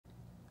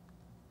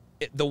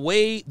the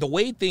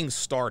way things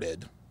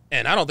started,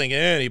 and I don't think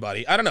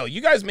anybody, I don't know,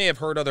 you guys may have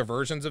heard other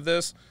versions of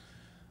this,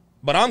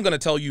 but I'm going to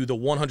tell you the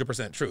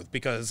 100% truth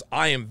because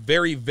I am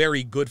very,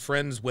 very good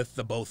friends with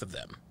the both of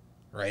them,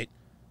 right?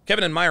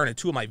 Kevin and Myron are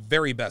two of my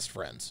very best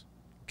friends.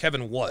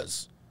 Kevin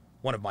was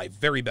one of my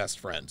very best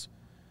friends.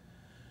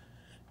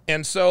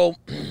 And so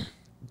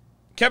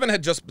Kevin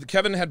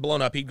had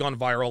blown up. He'd gone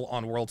viral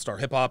on World Star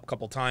Hip Hop a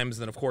couple times.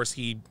 Then, of course,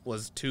 he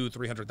was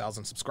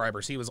 300,000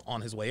 subscribers. He was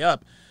on his way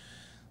up.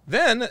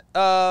 Then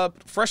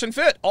Fresh and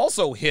Fit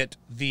also hit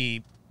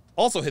the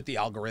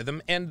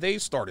algorithm, and they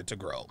started to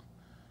grow.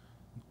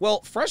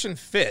 Well, Fresh and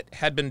Fit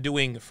had been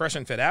doing Fresh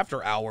and Fit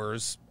After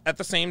Hours at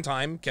the same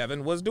time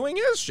Kevin was doing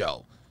his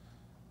show.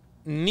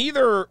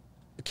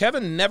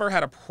 Kevin never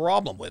had a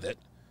problem with it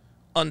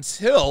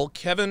until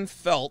Kevin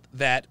felt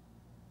that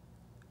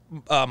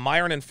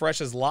Myron and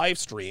Fresh's live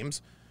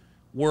streams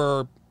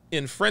were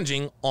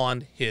infringing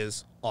on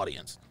his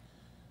audience.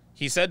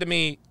 He said to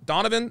me,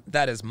 Donovan,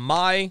 that is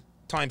my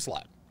time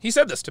slot. He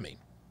said this to me.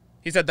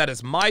 He said, that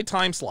is my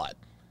time slot.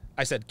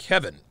 I said,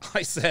 Kevin,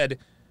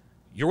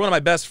 you're one of my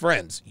best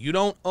friends. You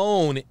don't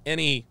own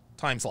any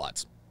time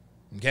slots,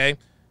 okay?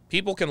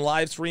 People can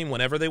live stream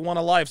whenever they want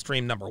to live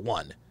stream, number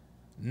one.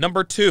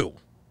 Number two,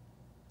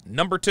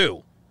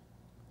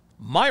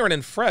 Myron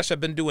and Fresh have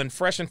been doing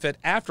Fresh and Fit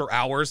After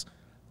Hours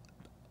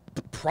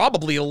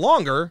probably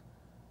longer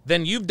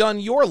than you've done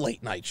your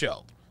late night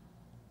show.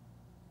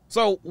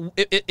 So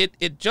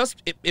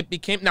it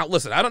became, now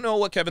listen, I don't know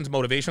what Kevin's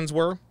motivations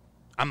were.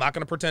 I'm not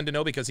going to pretend to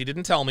know because he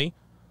didn't tell me.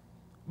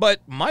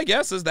 But my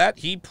guess is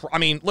that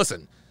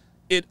listen,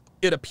 it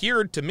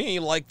appeared to me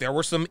like there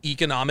were some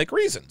economic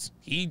reasons.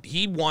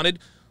 He wanted,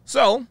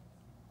 so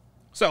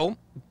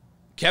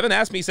Kevin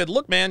asked me, he said,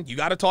 look, man, you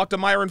got to talk to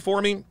Myron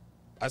for me.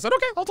 I said,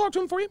 okay, I'll talk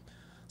to him for you.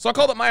 So I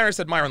called up Myron. I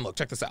said, Myron, look,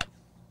 check this out.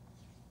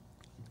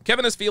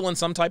 Kevin is feeling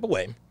some type of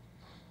way.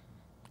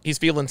 He's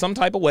feeling some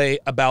type of way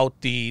about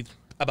the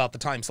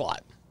time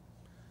slot.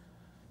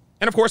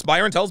 And of course,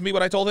 Myron tells me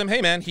what I told him.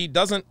 Hey, man, he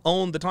doesn't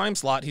own the time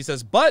slot. He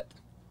says, but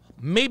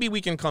maybe we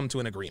can come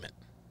to an agreement,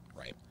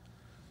 right?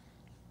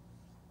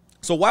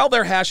 So while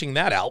they're hashing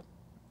that out,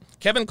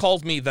 Kevin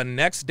calls me the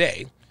next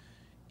day,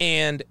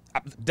 and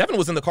Devin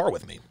was in the car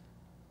with me.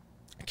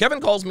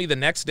 Kevin calls me the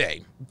next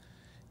day,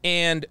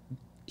 and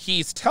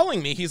he's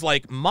telling me, he's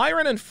like,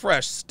 Myron and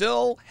Fresh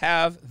still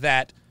have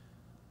that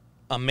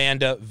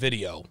Amanda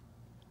video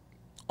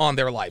on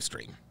their live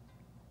stream.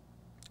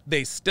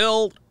 They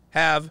still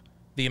have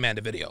the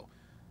Amanda video.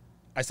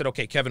 I said,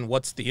 okay, Kevin,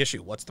 what's the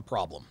issue? What's the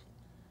problem?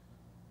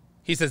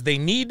 He says, they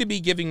need to be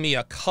giving me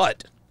a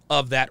cut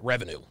of that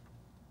revenue.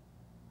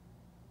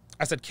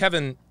 I said,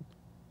 Kevin,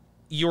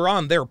 you're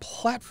on their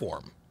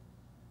platform.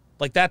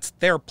 Like, that's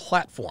their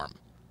platform.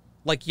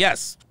 Like,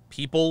 yes,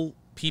 people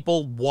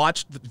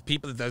watch, the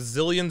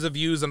zillions of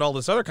views and all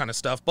this other kind of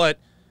stuff, but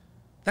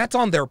that's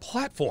on their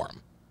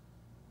platform.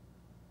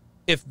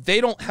 If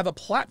they don't have a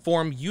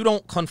platform, you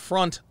don't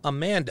confront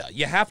Amanda.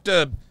 You have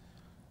to.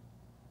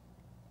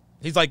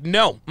 He's like,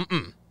 no,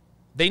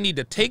 They need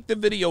to take the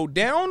video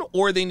down,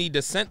 or they need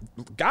to send,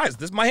 guys,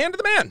 this is my hand to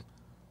the man.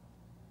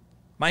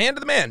 My hand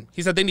to the man.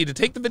 He said they need to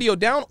take the video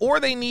down, or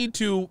they need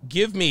to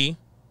give me,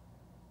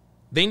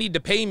 they need to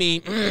pay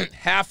me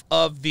half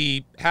of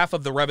the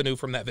revenue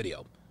from that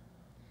video.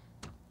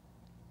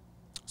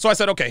 So I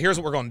said, okay, here's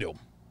what we're going to do.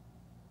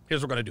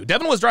 Here's what we're going to do.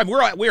 Devin was driving.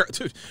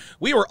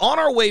 We were on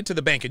our way to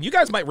the bank, and you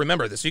guys might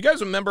remember this. You guys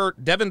remember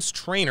Devin's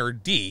trainer,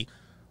 D,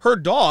 her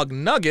dog,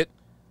 Nugget,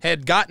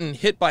 had gotten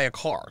hit by a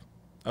car,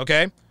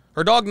 okay?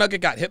 Her dog,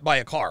 Nugget, got hit by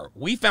a car.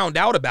 We found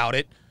out about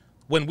it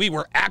when we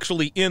were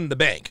actually in the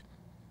bank,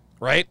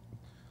 right?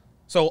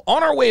 So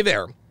on our way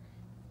there,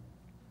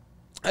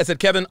 I said,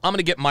 Kevin, I'm going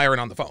to get Myron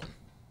on the phone.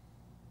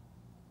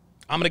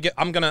 I'm going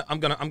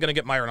to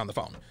get Myron on the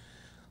phone.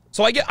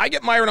 So I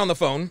get Myron on the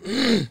phone,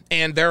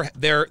 and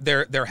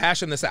they're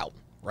hashing this out,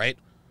 right?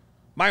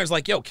 Myron's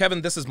like, "Yo,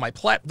 Kevin, this is my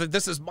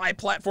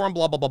platform,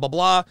 blah blah blah blah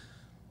blah."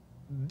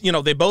 You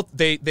know, they both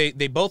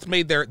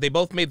made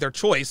their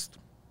choice.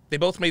 They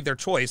both made their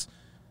choice,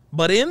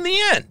 but in the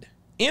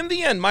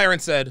end, Myron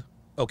said,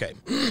 "Okay,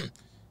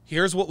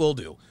 here's what we'll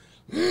do.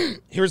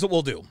 Here's what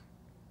we'll do."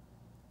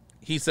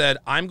 He said,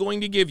 "I'm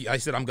going to give you." I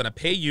said, "I'm going to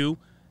pay you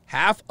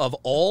half of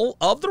all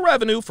of the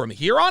revenue from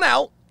here on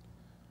out."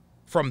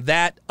 From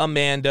that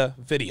Amanda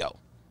video.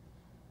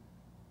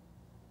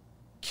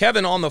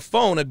 Kevin on the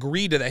phone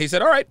agreed to that. He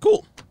said, all right,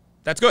 cool.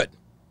 That's good,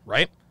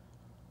 right?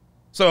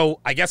 So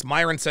I guess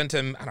Myron sent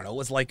him, I don't know, it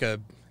was like I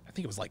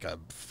think it was like a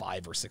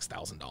 $5,000 or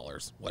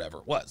 $6,000, whatever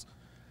it was.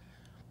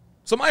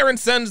 So Myron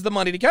sends the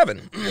money to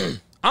Kevin.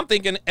 I'm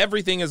thinking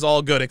everything is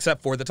all good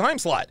except for the time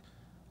slot.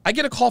 I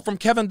get a call from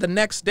Kevin the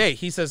next day.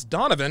 He says,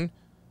 Donovan,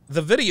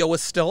 the video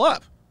is still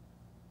up.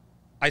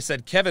 I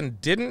said, Kevin,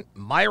 didn't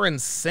Myron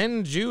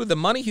send you the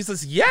money? He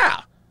says,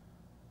 yeah.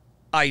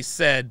 I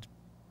said,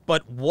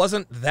 but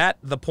wasn't that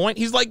the point?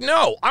 He's like,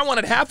 no, I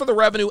wanted half of the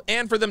revenue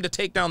and for them to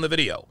take down the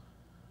video.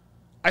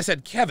 I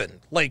said, Kevin,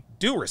 like,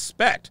 due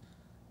respect.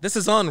 This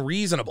is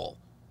unreasonable.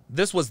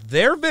 This was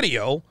their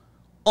video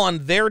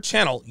on their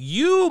channel.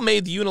 You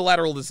made the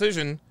unilateral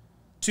decision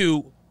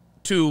to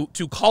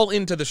call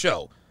into the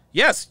show.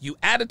 Yes, you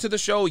added to the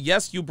show.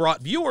 Yes, you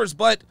brought viewers,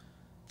 but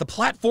the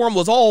platform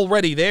was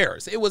already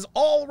theirs. It was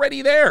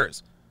already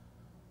theirs.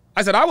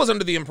 I said I was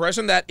under the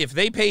impression that if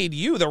they paid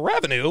you the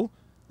revenue,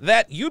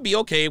 that you'd be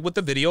okay with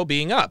the video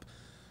being up.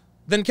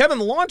 Then Kevin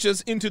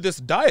launches into this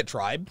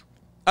diatribe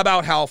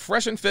about how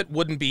Fresh and Fit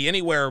wouldn't be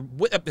anywhere.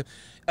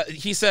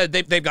 He said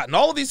they've gotten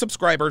all of these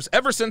subscribers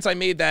ever since I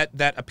made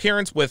that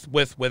appearance with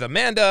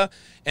Amanda,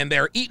 and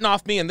they're eating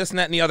off me and this and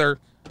that and the other.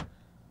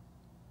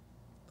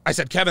 I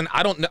said, Kevin,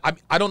 I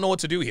don't know what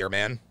to do here,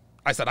 man.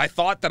 I said, I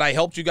thought that I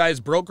helped you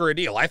guys broker a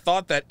deal. I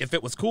thought that if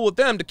it was cool with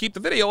them to keep the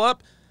video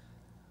up,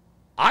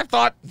 I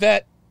thought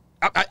that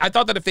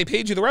if they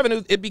paid you the revenue,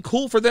 it'd be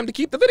cool for them to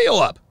keep the video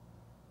up.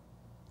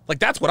 Like,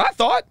 that's what I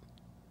thought.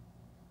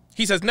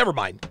 He says, never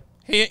mind.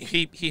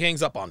 He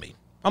hangs up on me.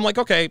 I'm like,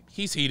 okay,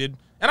 he's heated.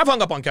 And I've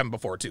hung up on Kevin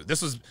before, too.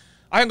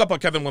 I hung up on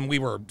Kevin when we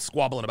were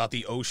squabbling about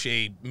the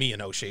O'Shea, me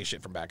and O'Shea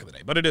shit from back in the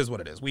day. But it is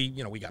what it is. We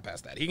got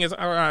past that. He goes,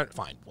 all right,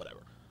 fine, whatever.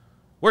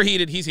 We're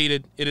heated. He's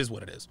heated. It is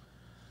what it is.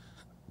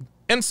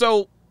 And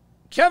so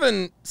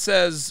Kevin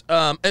says,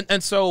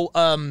 and so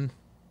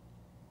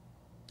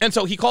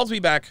he calls me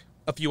back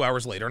a few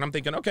hours later, and I'm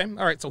thinking, okay,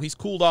 all right, so he's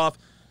cooled off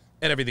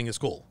and everything is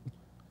cool.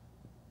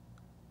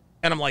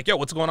 And I'm like, yo,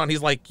 what's going on?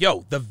 He's like,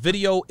 yo, the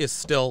video is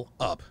still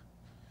up.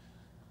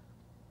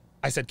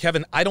 I said,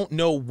 Kevin, I don't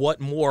know what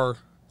more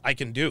I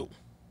can do.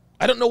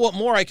 I don't know what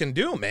more I can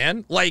do,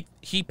 man. Like,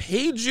 he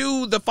paid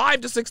you the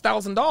 $5,000 to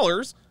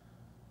 $6,000.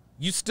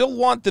 You still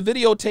want the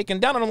video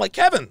taken down. And I'm like,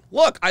 Kevin,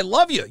 look, I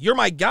love you. You're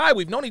my guy.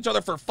 We've known each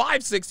other for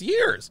 5-6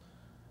 years.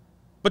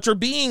 But you're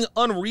being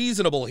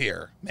unreasonable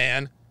here,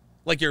 man.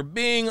 Like, you're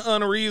being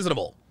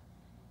unreasonable.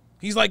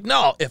 He's like,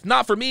 no, if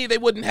not for me, they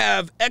wouldn't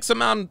have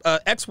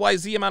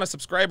XYZ amount of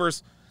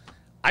subscribers.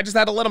 I just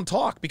had to let him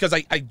talk because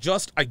I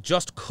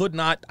just could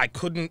not. I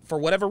couldn't for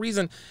whatever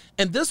reason.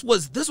 And this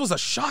was a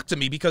shock to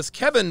me because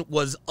Kevin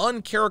was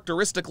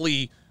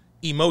uncharacteristically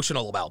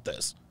emotional about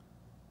this.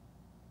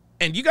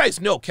 And you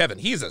guys know Kevin,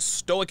 he's as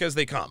stoic as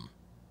they come,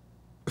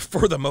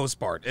 for the most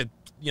part.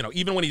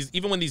 Even when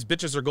these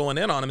bitches are going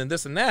in on him and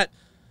this and that,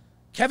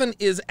 Kevin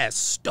is as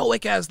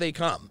stoic as they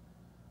come.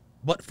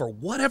 But for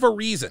whatever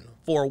reason,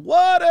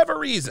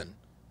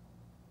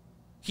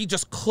 he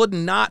just could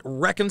not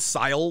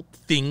reconcile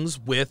things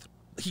with.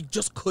 He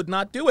just could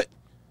not do it.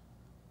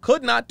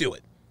 Could not do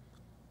it.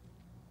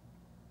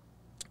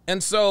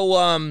 And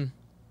so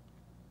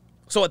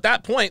at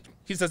that point,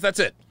 he says, that's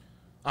it.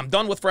 I'm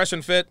done with Fresh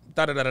and Fit,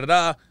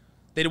 da-da-da-da-da.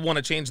 They didn't want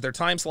to change their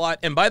time slot.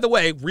 And by the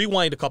way,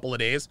 rewind a couple of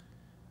days.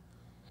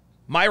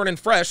 Myron and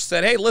Fresh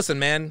said, hey, listen,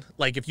 man,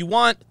 like if you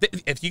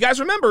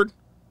guys remembered,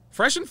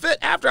 Fresh and Fit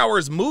After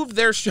Hours moved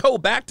their show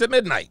back to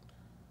midnight.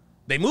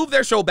 They moved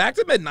their show back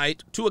to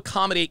midnight to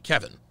accommodate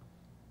Kevin.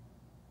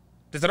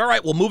 They said, all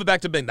right, we'll move it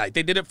back to midnight.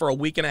 They did it for a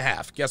week and a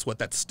half. Guess what?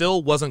 That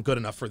still wasn't good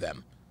enough for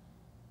them.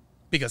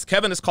 Because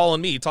Kevin is calling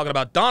me, talking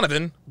about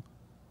Donovan.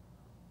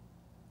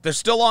 They're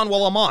still on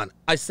while I'm on.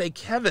 I say,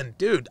 Kevin,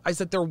 dude, I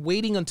said, they're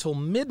waiting until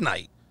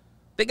midnight.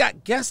 They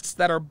got guests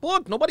that are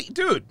booked. Nobody,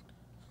 dude.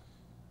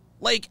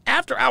 Like,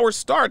 After Hours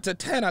starts at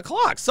 10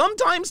 o'clock.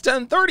 Sometimes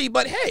 10:30,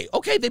 but hey,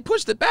 okay, they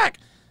pushed it back.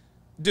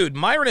 Dude,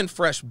 Myron and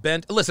Fresh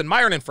listen,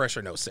 Myron and Fresh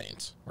are no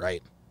saints,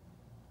 right?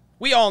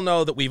 We all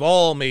know that we've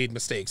all made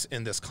mistakes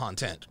in this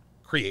content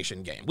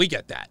creation game. We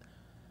get that.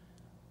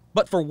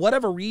 But for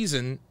whatever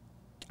reason,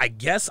 I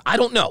guess, I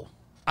don't know.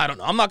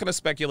 I'm not going to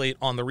speculate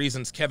on the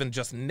reasons Kevin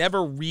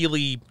never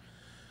really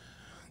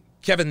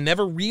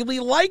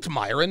liked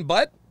Myron,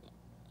 but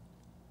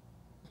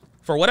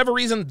for whatever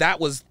reason, that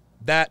was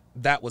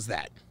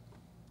that,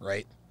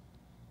 right?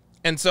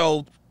 And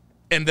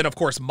then of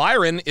course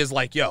Myron is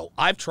like, yo,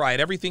 I've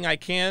tried everything I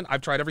can.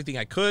 I've tried everything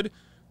I could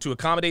to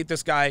accommodate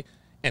this guy,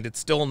 and it's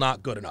still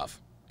not good enough.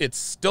 It's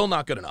still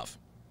not good enough.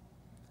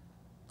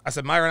 I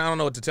said, Myron, I don't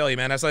know what to tell you,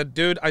 man. I said,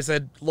 dude,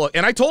 look,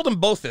 and I told him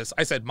both this.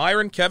 I said,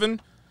 Myron,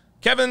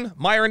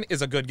 Myron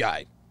is a good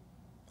guy.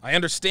 I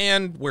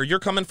understand where you're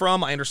coming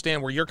from. I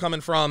understand where you're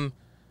coming from.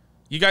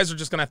 You guys are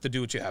just going to have to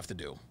do what you have to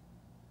do.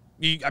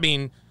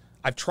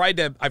 I've tried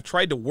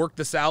to work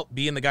this out,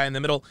 being the guy in the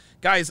middle.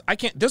 Guys, I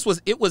can't,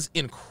 it was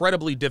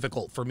incredibly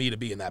difficult for me to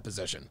be in that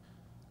position.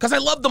 Because I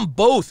love them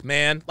both,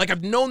 man. Like,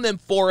 I've known them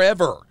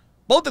forever.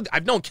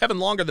 I've known Kevin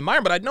longer than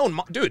Myron, but I've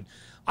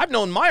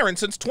known Myron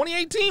since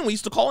 2018. We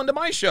used to call into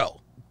my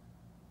show.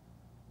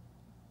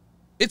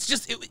 It's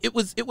just, it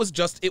was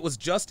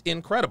just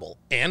incredible.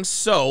 And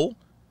so,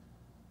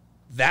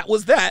 that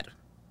was that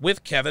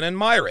with Kevin and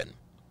Myron.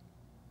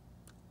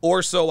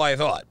 Or so I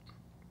thought.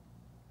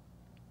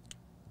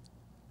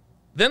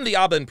 Then the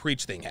Abba and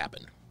Preach thing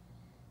happened.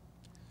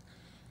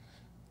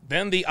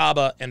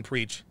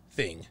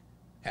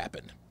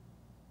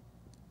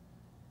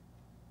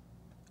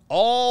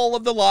 All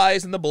of the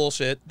lies and the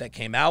bullshit that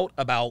came out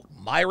about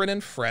Myron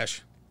and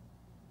Fresh,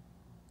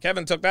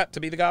 Kevin took that to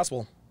be the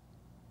gospel.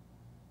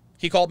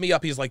 He called me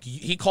up. He's like,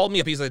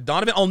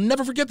 Donovan, I'll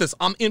never forget this.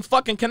 I'm in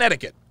fucking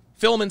Connecticut,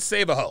 filming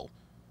Save a Ho.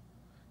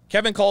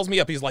 Kevin calls me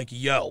up. He's like,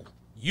 yo,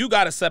 you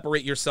got to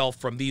separate yourself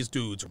from these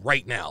dudes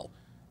right now.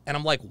 And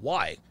I'm like,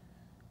 why?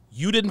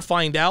 You didn't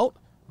find out?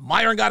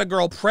 Myron got a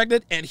girl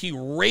pregnant and he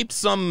raped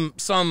some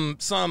white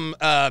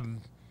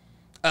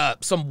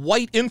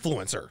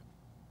influencer.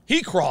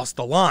 He crossed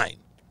the line.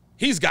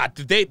 They've got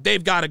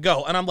to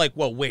go. And I'm like,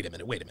 whoa, wait a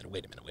minute.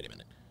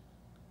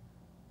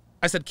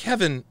 I said,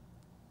 Kevin,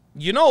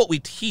 you know what we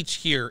teach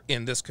here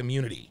in this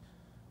community?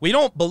 We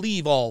don't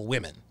believe all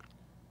women.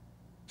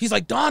 He's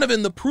like,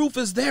 Donovan, the proof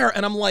is there.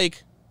 And I'm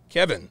like,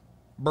 Kevin,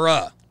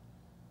 bruh,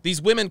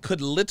 these women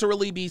could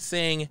literally be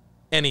saying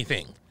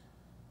anything.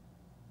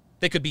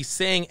 They could be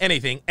saying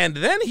anything. And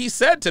then he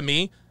said to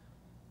me,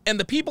 and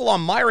the people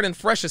on Myron and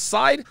Fresh's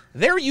side,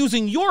 they're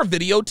using your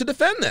video to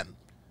defend them.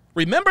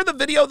 Remember the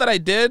video that I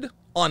did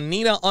on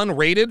Nina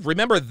Unrated?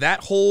 Remember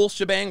that whole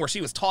shebang where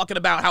she was talking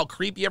about how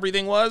creepy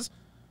everything was?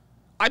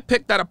 I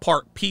picked that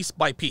apart piece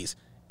by piece.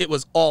 It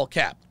was all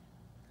capped.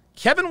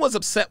 Kevin was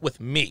upset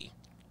with me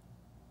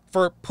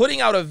for putting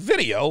out a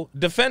video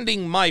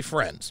defending my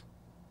friends.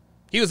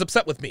 He was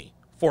upset with me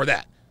for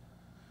that.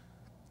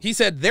 He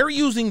said they're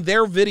using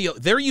their video,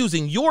 they're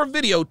using your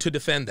video to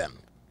defend them.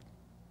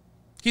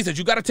 He said,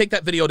 you got to take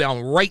that video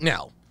down right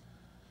now.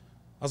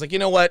 I was like, you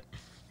know what?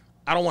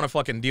 I don't want to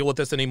fucking deal with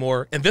this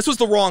anymore. And this was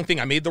the wrong thing.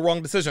 I made the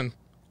wrong decision.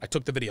 I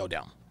took the video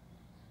down.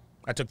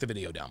 I took the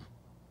video down.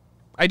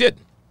 I did.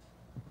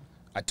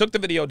 I took the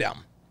video down.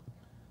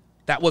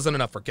 That wasn't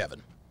enough for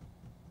Kevin.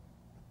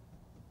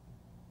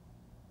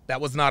 That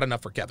was not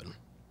enough for Kevin.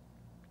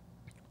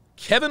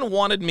 Kevin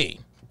wanted me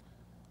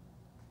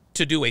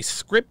to do a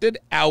scripted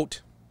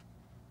out.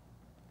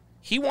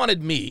 He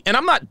wanted me, and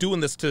I'm not doing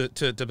this to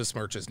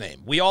besmirch his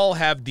name. We all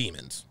have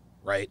demons,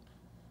 right?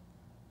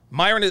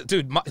 Myron is,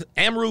 dude,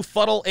 Amru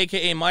Fuddle,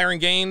 a.k.a. Myron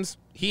Gaines,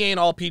 he ain't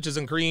all peaches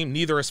and cream.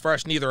 Neither is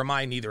Fresh, neither am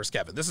I, neither is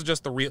Kevin. This is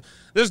just the real,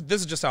 this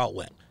is just how it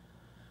went.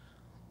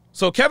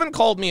 So Kevin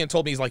called me and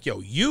told me, he's like, yo,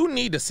 you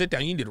need to sit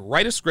down. You need to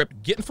write a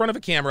script, get in front of a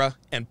camera,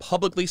 and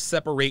publicly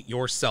separate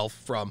yourself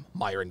from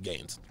Myron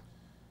Gaines.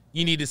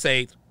 You need to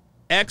say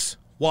X,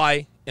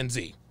 Y, and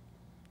Z.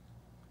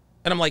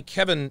 And I'm like,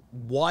 Kevin,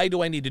 why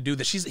do I need to do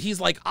this?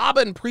 He's like,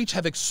 Abba and Preach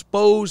have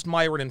exposed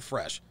Myron and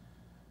Fresh.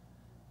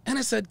 And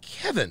I said,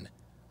 Kevin,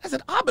 I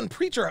said, Abba and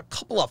Preach are a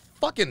couple of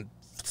fucking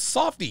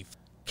softy.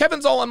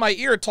 Kevin's all in my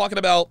ear talking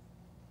about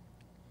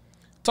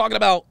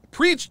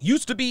Preach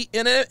used to be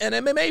an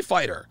MMA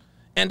fighter.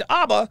 And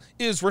Abba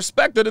is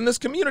respected in this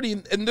community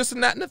and this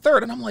and that and the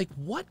third. And I'm like,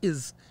 what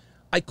is,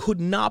 I could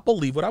not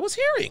believe what I was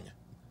hearing.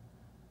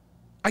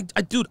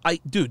 Dude,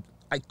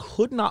 I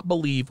could not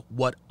believe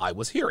what I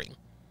was hearing.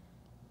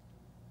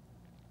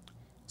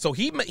 So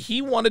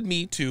he wanted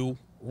me to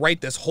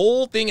write this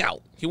whole thing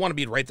out. He wanted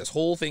me to write this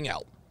whole thing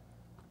out,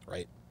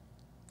 right?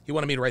 He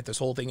wanted me to write this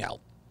whole thing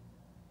out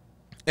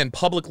and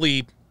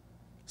publicly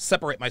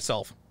separate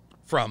myself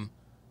from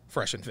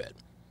Fresh and Fit.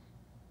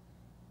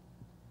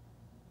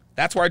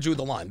 That's where I drew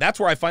the line.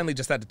 That's where I finally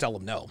just had to tell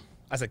him no.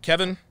 I said,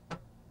 Kevin,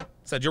 I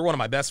said, you're one of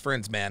my best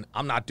friends, man.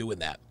 I'm not doing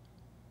that.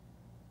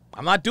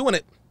 I'm not doing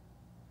it.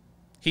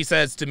 He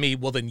says to me,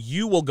 well, then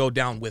you will go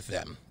down with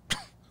them.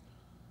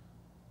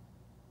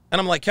 And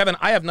I'm like, Kevin,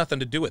 I have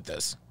nothing to do with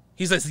this.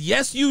 He says,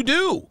 yes, you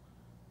do.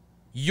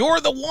 You're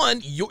the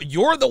one.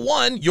 You're the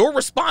one. You're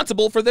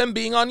responsible for them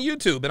being on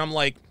YouTube. And I'm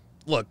like,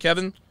 look,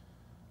 Kevin,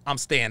 I'm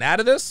staying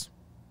out of this.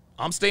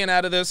 I'm staying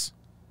out of this.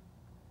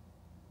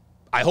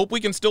 I hope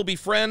we can still be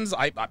friends.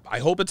 I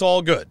hope it's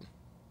all good.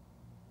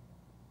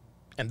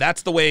 And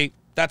that's the way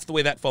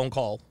that phone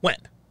call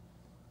went.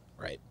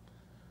 Right.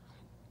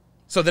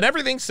 So then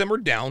everything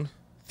simmered down.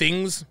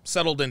 Things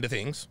settled into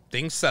things.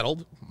 Things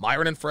settled.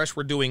 Myron and Fresh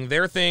were doing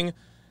their thing.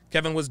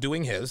 Kevin was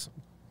doing his.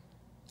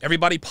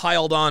 Everybody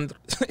piled on.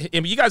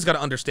 You guys got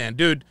to understand,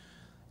 dude,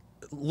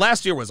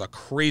 last year was a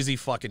crazy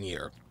fucking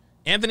year.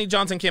 Anthony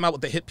Johnson came out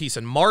with the hit piece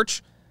in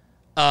March.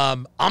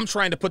 I'm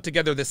trying to put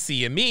together the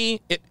CME.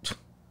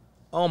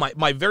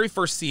 My very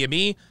first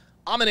CME.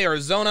 I'm in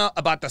Arizona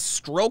about to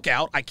stroke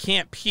out. I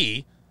can't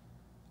pee.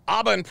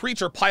 Abba and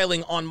Preacher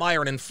piling on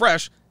Myron and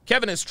Fresh.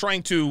 Kevin is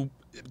trying to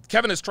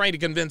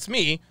convince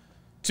me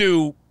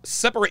to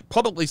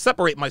publicly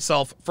separate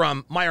myself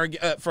from Myron,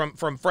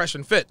 from Fresh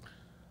and Fit.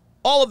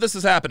 All of this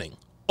is happening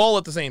all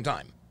at the same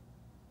time,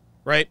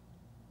 right?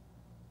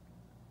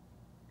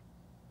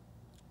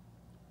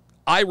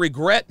 I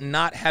regret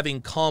not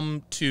having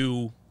come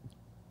to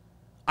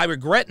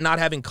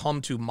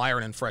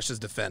Myron and Fresh's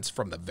defense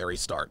from the very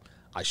start.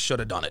 I should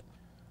have done it.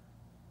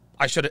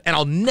 I should have, and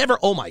I'll never,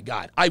 oh my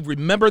God. I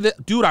remember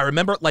that, dude, I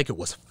remember it like it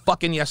was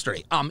fucking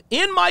yesterday. I'm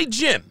in my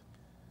gym,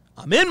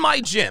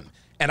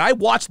 and I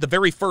watched the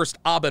very first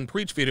Abba and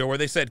Preach video where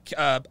they said,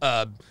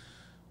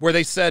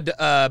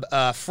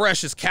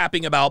 Fresh is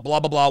capping about blah,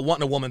 blah, blah,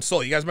 wanting a woman's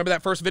soul. You guys remember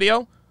that first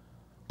video?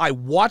 I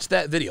watched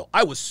that video.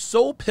 I was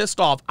so pissed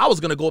off. I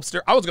was going to go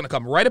upstairs. I was going to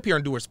come right up here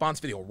and do a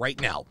response video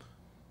right now.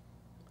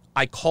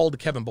 I called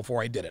Kevin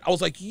before I did it. I was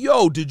like,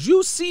 yo, did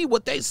you see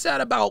what they said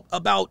about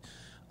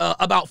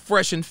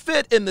Fresh and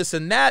Fit and this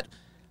and that?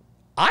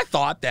 I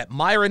thought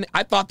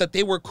that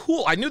they were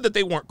cool. I knew that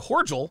they weren't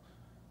cordial,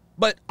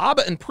 But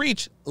Abba and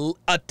Preach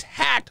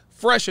attacked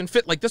Fresh and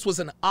Fit like this was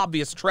an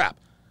obvious trap.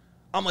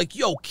 I'm like,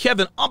 yo,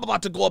 Kevin, I'm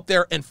about to go up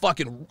there and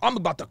I'm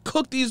about to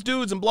cook these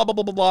dudes and blah, blah,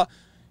 blah, blah, blah.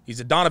 He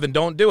said, Donovan,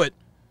 don't do it.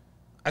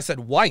 I said,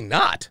 why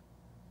not?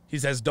 He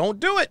says, don't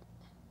do it.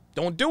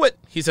 Don't do it.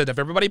 He said, if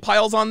everybody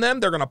piles on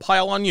them, they're going to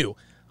pile on you.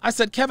 I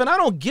said, Kevin, I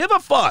don't give a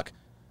fuck.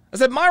 I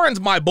said,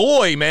 Myron's my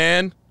boy,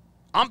 man.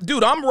 I'm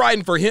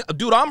riding for him.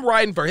 Dude, I'm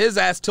riding for his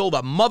ass till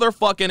the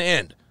motherfucking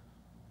end.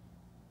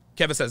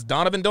 Kevin says,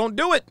 Donovan, don't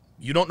do it.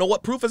 You don't know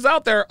what proof is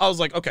out there. I was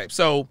like, okay,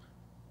 so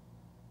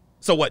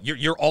what?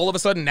 You're all of a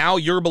sudden now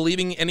you're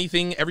believing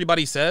anything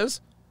everybody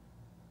says?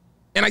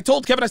 And I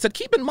told Kevin, I said,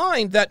 keep in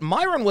mind that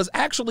Myron was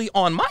actually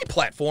on my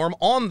platform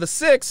on the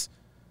 6th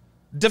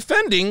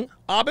defending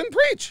Ab and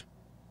Preach.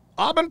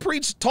 Ab and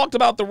Preach talked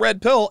about the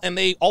red pill, and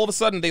they all of a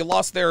sudden they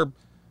lost their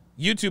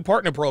YouTube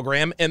partner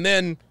program, and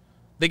then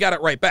they got it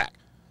right back.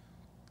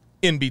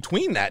 In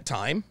between that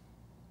time,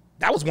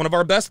 that was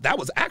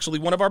actually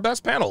one of our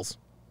best panels.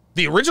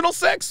 The original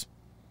 6.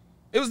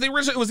 It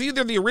was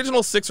either the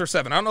original 6 or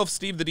 7. I don't know if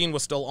Steve the Dean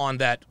was still on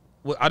that.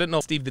 I didn't know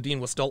if Steve the Dean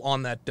was still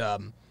on that,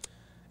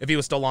 if he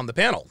was still on the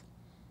panel.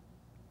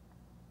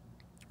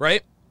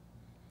 Right?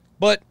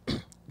 But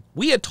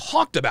we had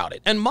talked about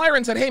it. And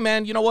Myron said, hey,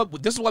 man, you know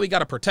what? This is why we got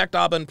to protect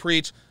Abba and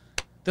Preach.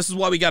 This is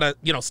why we got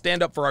to,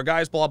 stand up for our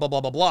guys, blah, blah,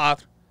 blah, blah, blah.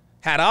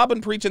 Had Abba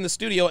and Preach in the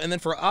studio, and then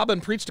for Abba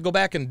and Preach to go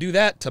back and do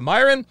that to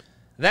Myron,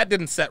 that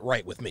didn't set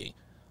right with me.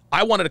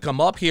 I wanted to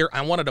come up here.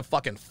 I wanted to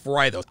fucking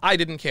fry those. I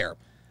didn't care.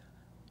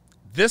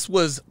 This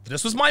was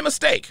my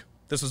mistake.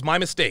 This was my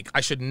mistake. I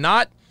should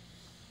not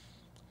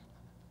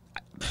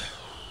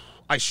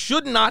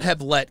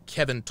have let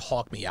Kevin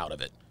talk me out of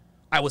it.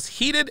 I was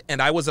heated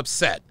and I was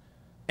upset.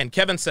 And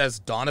Kevin says,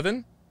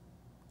 Donovan,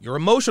 you're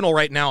emotional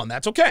right now, and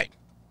that's okay.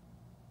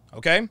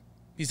 Okay?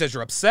 He says,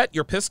 you're upset,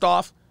 you're pissed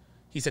off.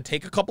 He said,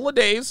 take a couple of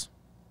days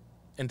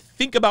and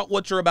think about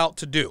what you're about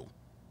to do.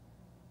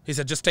 He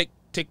said, just take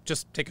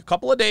a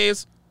couple of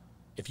days.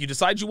 If you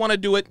decide you want to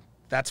do it,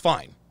 that's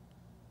fine.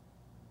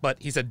 But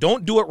he said,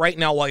 don't do it right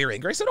now while you're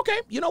angry. I said,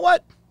 okay, you know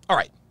what? All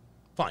right,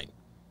 fine.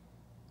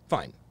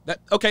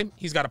 Okay,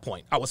 he's got a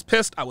point. I was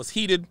pissed. I was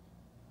heated.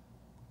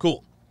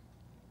 Cool.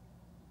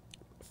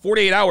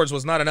 48 hours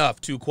was not enough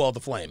to quell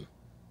the flame.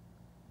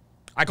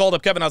 I called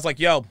up Kevin. I was like,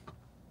 yo,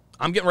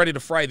 I'm getting ready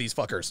to fry these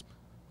fuckers.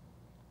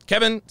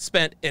 Kevin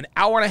spent an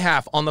hour and a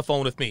half on the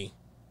phone with me,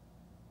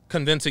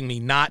 convincing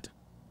me not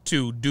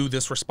to do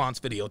this response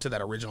video to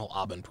that original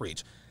Ab and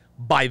Preach.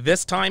 By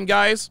this time,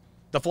 guys,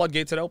 the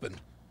floodgates had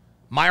opened.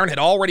 Myron had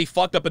already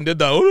fucked up and did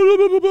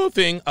the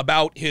thing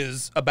about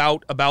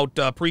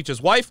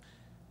Preach's wife.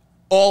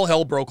 All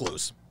hell broke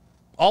loose.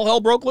 All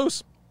hell broke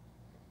loose.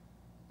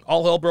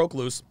 All hell broke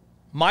loose.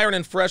 Myron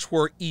and Fresh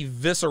were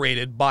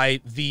eviscerated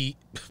by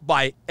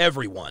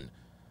everyone.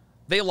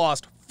 They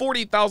lost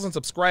 40,000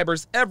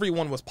 subscribers.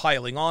 Everyone was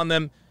piling on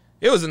them.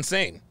 It was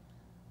insane.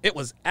 It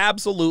was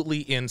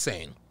absolutely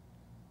insane.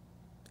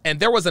 And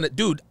there was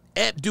dude,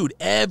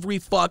 every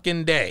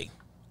fucking day.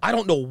 I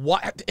don't know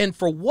what, and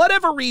for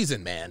whatever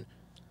reason, man,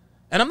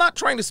 and I'm not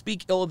trying to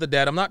speak ill of the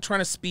dead. I'm not trying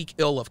to speak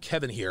ill of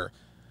Kevin here,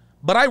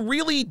 but I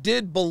really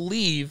did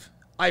believe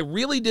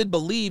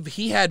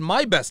he had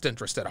my best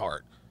interest at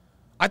heart.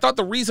 I thought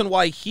the reason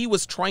why he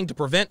was trying to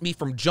prevent me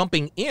from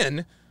jumping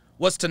in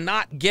was to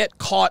not get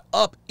caught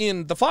up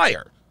in the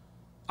fire.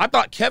 I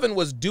thought Kevin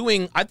was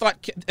doing,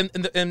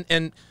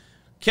 and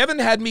Kevin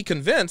had me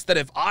convinced that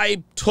if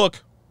I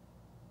took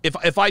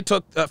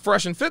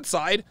Fresh and Fit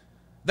side,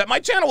 that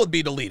my channel would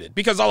be deleted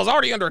because I was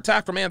already under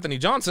attack from Anthony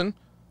Johnson,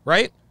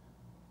 right?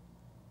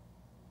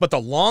 But the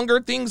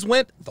longer things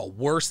went, the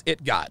worse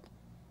it got.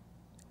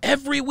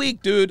 Every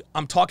week, dude,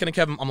 I'm talking to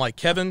Kevin. I'm like,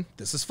 Kevin,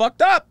 this is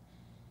fucked up.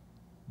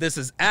 This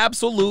is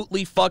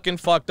absolutely fucking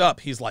fucked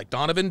up. He's like,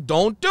 Donovan,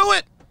 don't do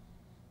it.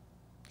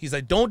 He's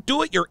like, don't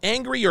do it. You're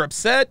angry. You're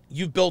upset.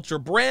 You've built your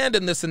brand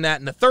and this and that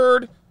and the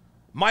third.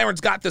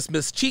 Myron's got this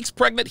Miss Cheeks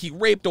pregnant. He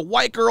raped a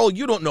white girl.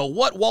 You don't know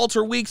what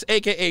Walter Weeks,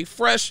 a.k.a.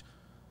 Fresh.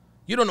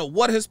 You don't know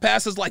what his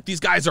past is like. These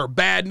guys are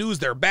bad news.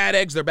 They're bad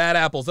eggs. They're bad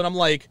apples. And I'm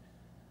like,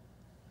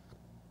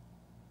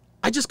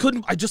 I just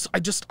couldn't.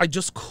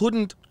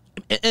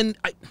 And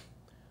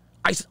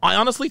I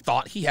honestly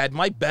thought he had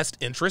my best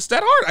interest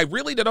at heart. I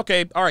really did.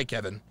 Okay. All right,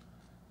 Kevin,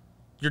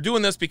 you're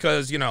doing this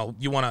because, you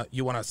want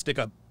to stick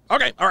up.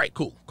 Okay. All right,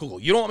 cool.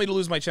 You don't want me to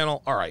lose my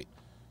channel. All right.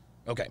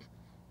 Okay.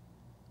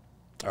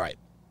 All right.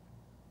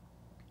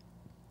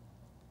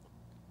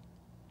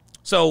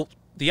 So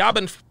the Ab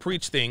and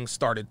Preach thing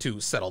started to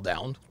settle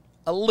down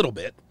a little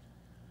bit.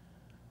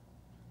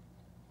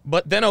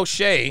 But then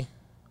O'Shea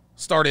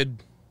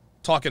started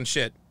talking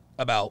shit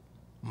about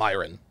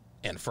Myron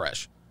and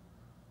Fresh.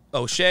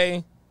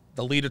 O'Shea,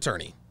 the lead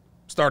attorney,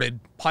 started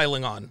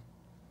piling on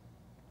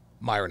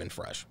Myron and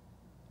Fresh.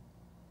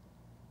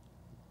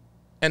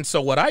 And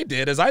so what I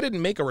did is I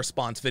didn't make a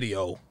response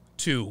video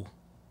to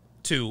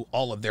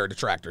all of their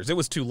detractors. It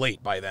was too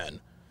late by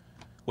then,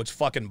 which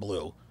fucking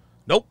blew.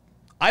 Nope.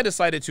 I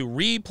decided to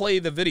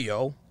replay the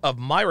video of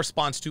my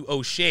response to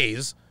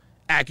O'Shea's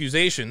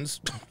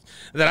accusations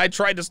that I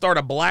tried to start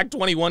a Black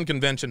 21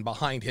 convention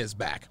behind his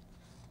back.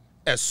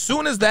 As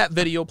soon as that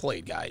video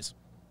played, guys,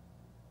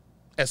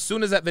 as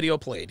soon as that video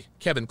played,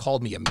 Kevin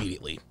called me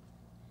immediately.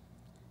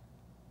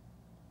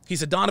 He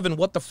said, Donovan,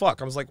 what the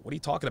fuck? I was like, what are you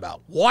talking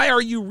about? Why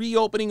are you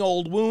reopening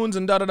old wounds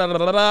and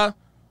da-da-da-da-da-da?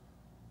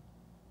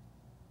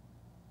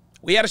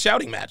 We had a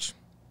shouting match.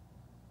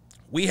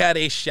 We had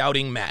a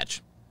shouting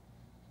match.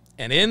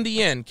 And in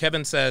the end,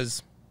 Kevin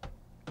says,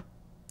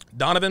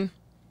 Donovan,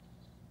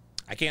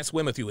 I can't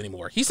swim with you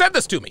anymore. He said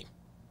this to me.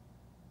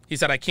 He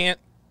said, I can't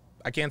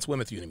swim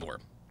with you anymore.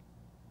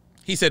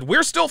 He said,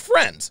 we're still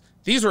friends.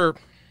 These are...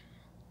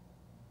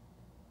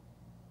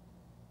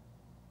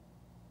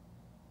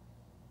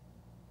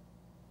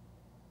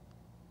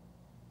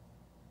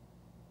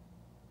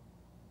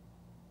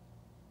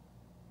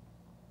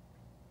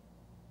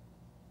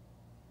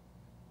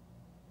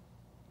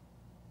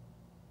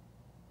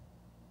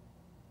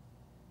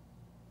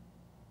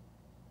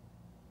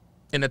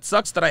 And it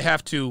sucks that I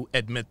have to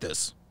admit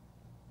this.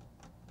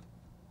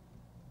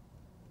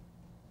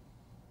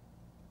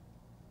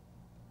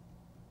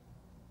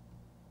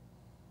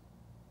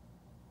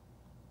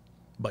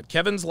 But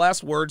Kevin's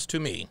last words to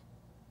me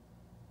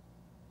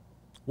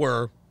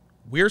were,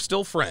 we're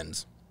still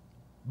friends,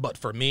 but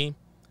for me,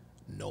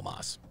 no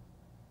mas.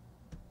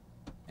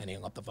 And he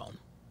hung up the phone.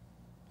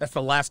 That's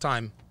the last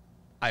time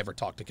I ever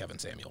talked to Kevin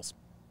Samuels.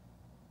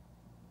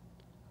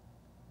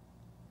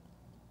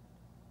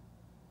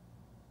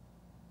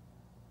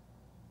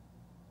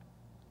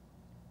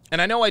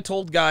 And I know I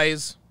told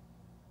guys,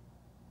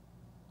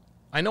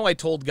 and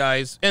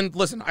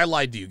listen, I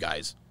lied to you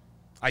guys.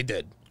 I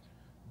did.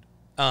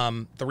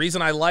 The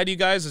reason I lied to you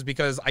guys is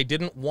because I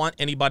didn't want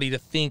anybody to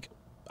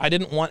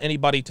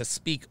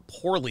speak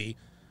poorly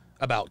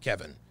about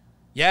Kevin.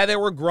 Yeah, there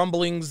were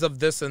grumblings of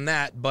this and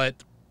that, but,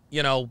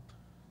 you know,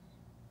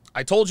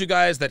 I told you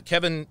guys that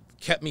Kevin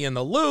kept me in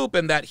the loop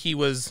and that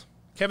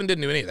Kevin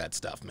didn't do any of that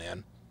stuff,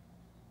 man.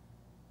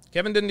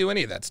 Kevin didn't do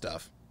any of that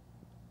stuff.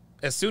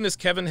 As soon as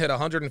Kevin hit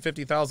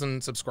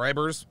 150,000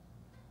 subscribers,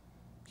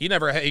 he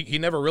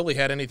never really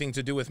had anything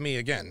to do with me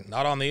again.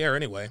 Not on the air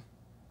anyway.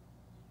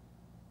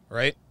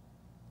 Right?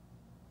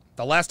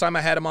 The last time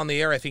I had him on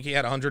the air, I think he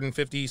had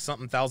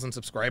 150-something thousand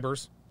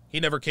subscribers. He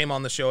never came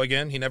on the show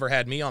again. He never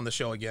had me on the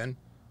show again.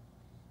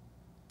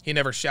 He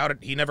never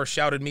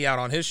shouted me out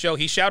on his show.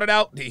 He shouted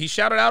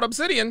out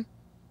Obsidian,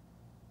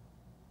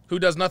 who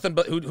does nothing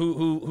but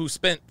who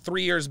spent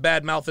 3 years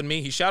bad-mouthing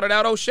me. He shouted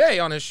out O'Shea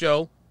on his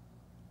show,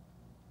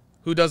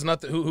 who does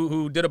nothing,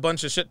 who did a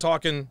bunch of shit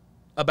talking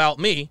about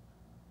me,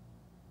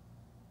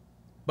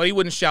 but he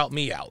wouldn't shout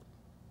me out.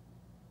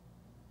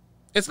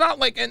 It's not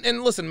like,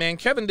 and listen, man,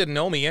 Kevin didn't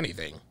know me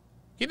anything.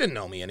 He didn't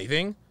know me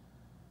anything.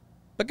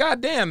 But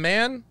goddamn,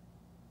 man,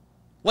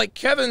 like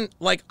Kevin,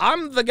 like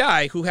I'm the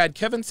guy who had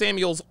Kevin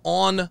Samuels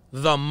on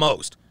the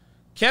most.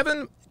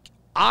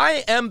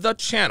 I am the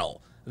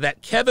channel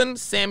that Kevin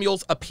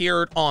Samuels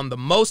appeared on the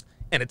most,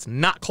 and it's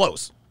not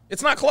close.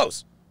 It's not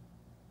close.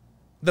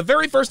 The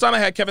very first time I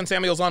had Kevin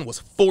Samuels on was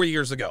 4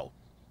 years ago.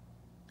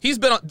 He's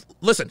been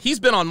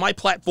on my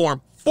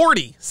platform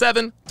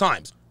 47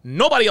 times.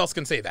 Nobody else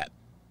can say that.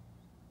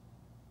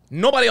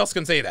 Nobody else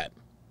can say that.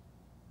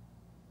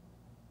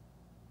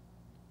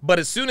 But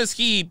as soon as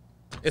he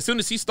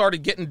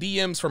started getting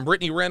DMs from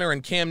Brittany Renner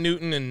and Cam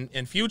Newton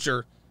and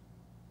Future,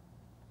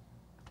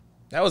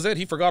 that was it.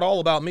 He forgot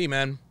all about me,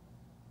 man.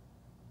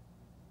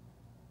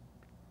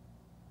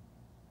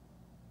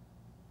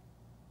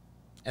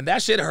 And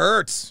that shit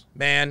hurts,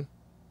 man.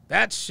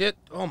 That shit,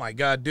 oh my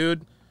God,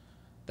 dude.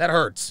 That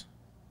hurts.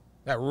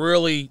 It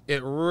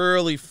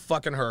really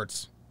fucking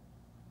hurts.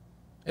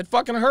 It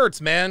fucking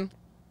hurts, man.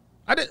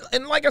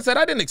 And like I said,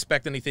 I didn't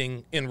expect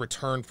anything in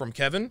return from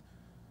Kevin.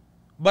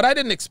 But I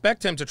didn't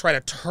expect him to try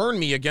to turn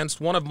me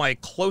against one of my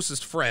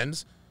closest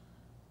friends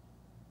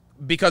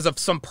because of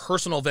some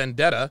personal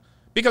vendetta.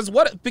 Because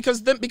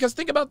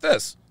think about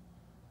this.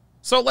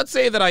 So let's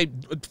say that I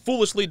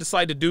foolishly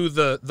decide to do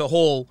the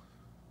whole,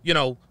 you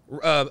know,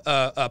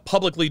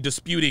 publicly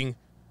disputing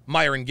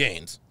Myron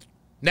Gaines.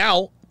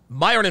 Now,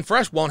 Myron and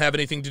Fresh won't have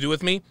anything to do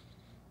with me.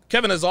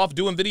 Kevin is off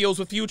doing videos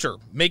with Future,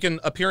 making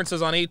appearances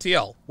on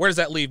ATL. Where does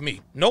that leave me?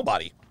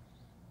 Nobody.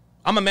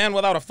 I'm a man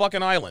without a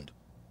fucking island.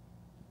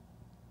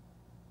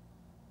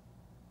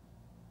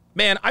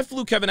 Man, I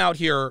flew Kevin out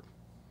here.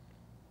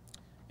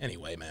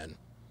 Anyway, man.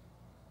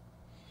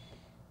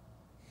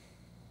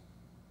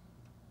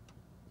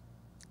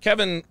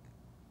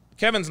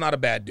 Kevin's not a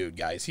bad dude,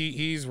 guys.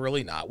 He's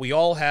really not. We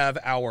all have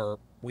our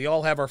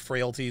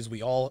frailties.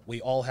 We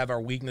all have our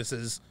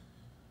weaknesses.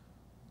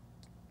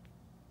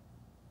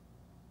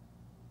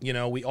 You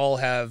know, we all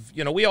have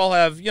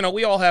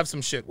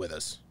some shit with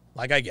us.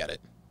 Like, I get it.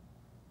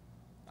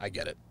 I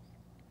get it.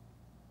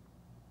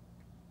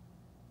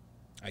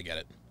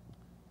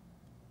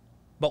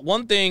 But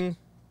one thing,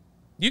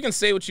 you can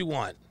say what you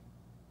want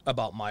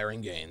about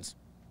Myron Gaines.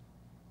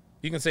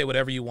 You can say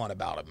whatever you want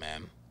about him,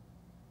 man.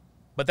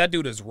 But that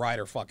dude is ride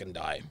or fucking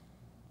die.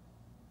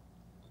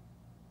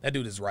 That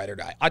dude is ride or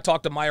die. I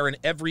talk to Myron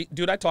every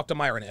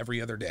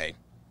other day.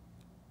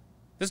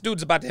 This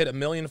dude's about to hit 1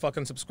 million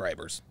fucking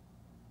subscribers.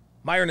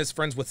 Myron is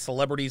friends with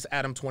celebrities,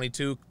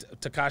 Adam22,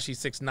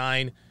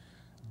 Tekashi69,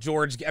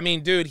 George. I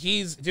mean, dude,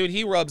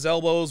 he rubs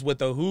elbows with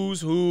the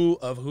who's who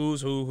of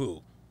who's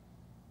who.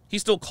 He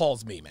still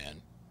calls me,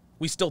 man.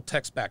 We still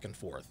text back and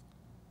forth.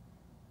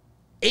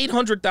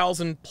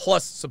 800,000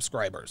 plus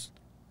subscribers.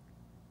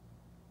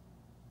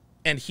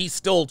 And he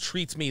still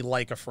treats me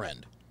like a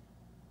friend.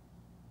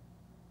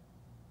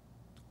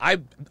 I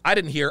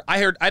didn't hear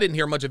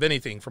much of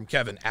anything from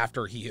Kevin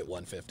after he hit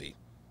 150.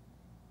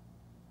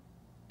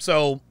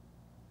 So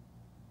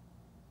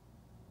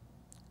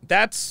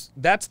that's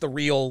the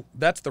real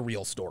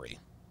story.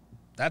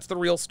 That's the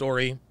real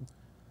story.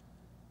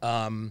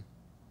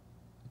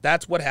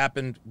 That's what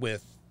happened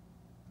with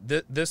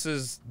that's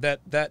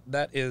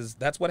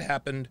what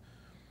happened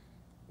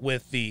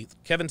with the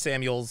Kevin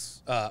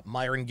Samuels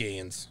Myron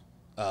Gaines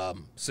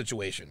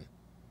situation.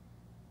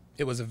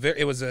 It was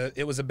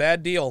a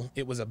bad deal.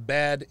 It was a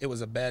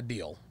bad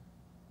deal.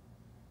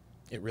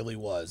 It really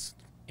was.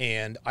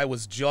 And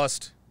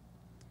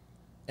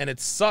and it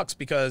sucks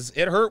because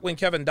it hurt when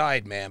Kevin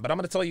died, man. But I'm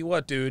going to tell you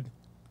what, dude.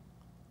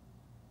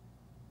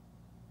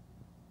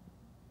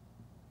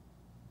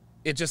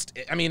 It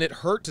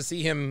hurt to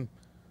see him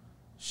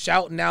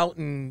shouting out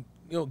and,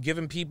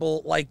 giving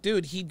people, like,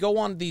 dude, he'd go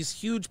on these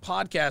huge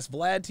podcasts,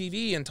 Vlad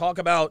TV, and talk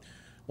about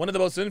one of the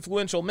most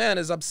influential men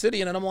is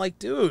Obsidian. And I'm like,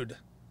 dude,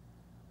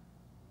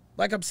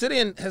 like,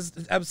 Obsidian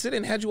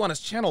had you on his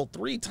channel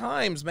 3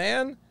 times,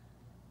 man.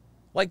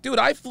 Like, dude,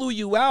 I flew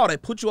you out. I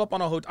put you up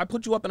in a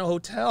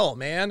hotel,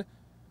 man.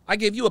 I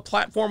gave you a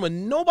platform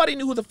when nobody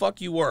knew who the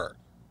fuck you were.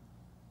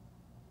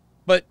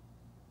 But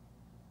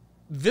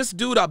this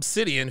dude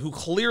Obsidian, who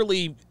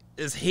clearly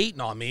is hating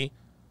on me,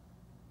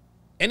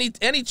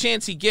 any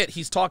chance he get,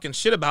 he's talking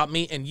shit about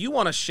me, and you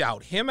want to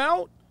shout him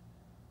out?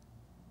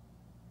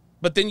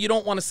 But then you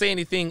don't want to say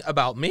anything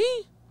about me?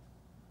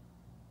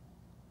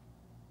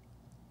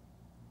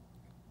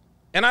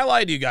 And I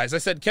lied to you guys. I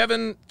said,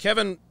 Kevin,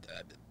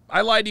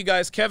 I lied to you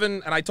guys,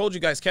 Kevin, and I told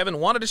you guys, Kevin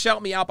wanted to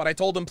shout me out, but I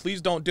told him,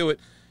 please don't do it.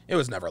 It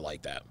was never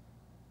like that.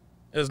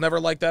 It was never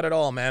like that at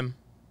all, man.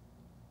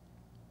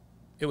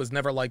 It was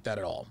never like that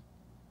at all.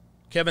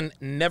 Kevin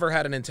never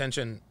had an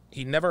intention.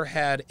 He never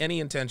had any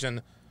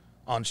intention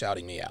on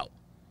shouting me out.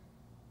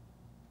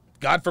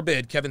 God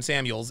forbid Kevin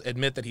Samuels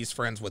admit that he's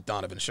friends with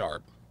Donovan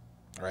Sharpe.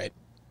 All right?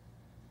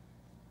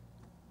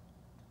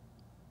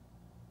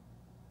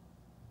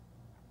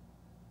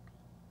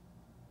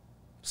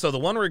 So the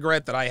one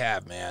regret that I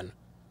have, man,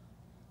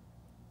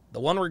 the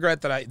one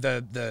regret that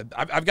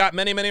I've got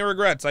many, many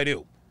regrets. I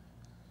do.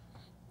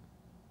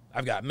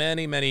 I've got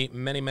many, many,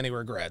 many, many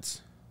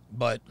regrets.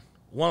 But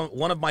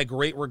one of my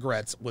great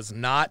regrets was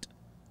not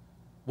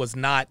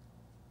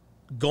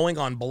going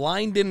on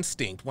blind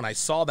instinct when I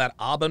saw that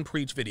Aben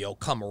Preach video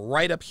come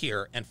right up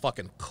here and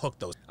fucking cook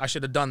those. I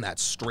should have done that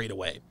straight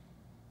away.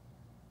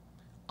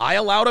 I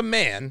allowed a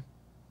man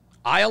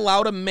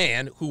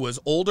who was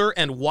older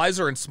and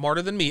wiser and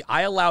smarter than me,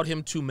 I allowed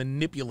him to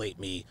manipulate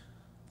me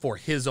for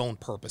his own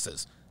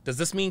purposes. Does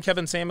this mean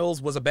Kevin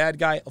Samuels was a bad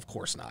guy? Of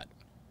course not.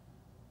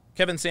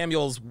 Kevin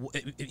Samuels,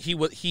 he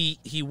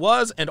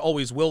was and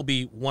always will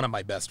be one of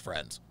my best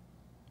friends.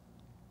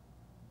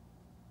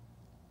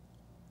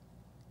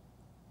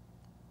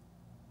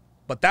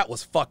 But that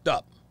was fucked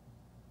up.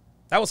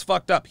 That was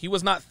fucked up. He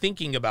was not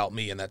thinking about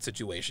me in that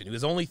situation. He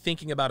was only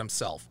thinking about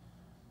himself.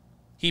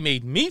 He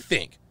made me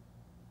think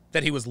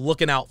that he was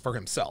looking out for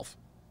himself.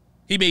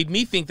 He made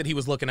me think that he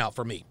was looking out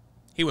for me.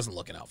 He wasn't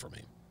looking out for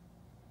me.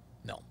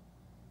 No.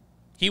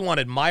 He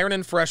wanted Myron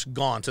and Fresh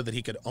gone so that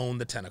he could own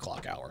the 10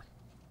 o'clock hour.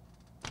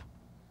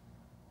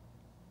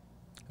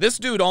 This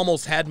dude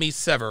almost had me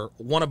sever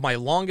one of my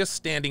longest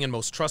standing and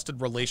most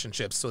trusted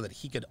relationships so that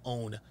he could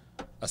own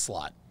a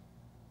slot.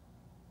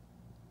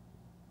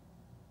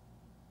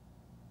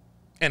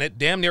 And it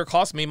damn near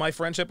cost me my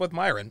friendship with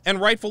Myron.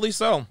 And rightfully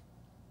so.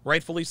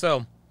 Rightfully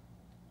so.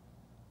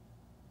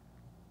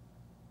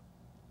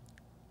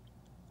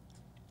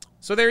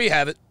 So there you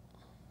have it.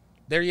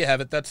 There you have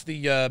it. That's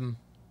the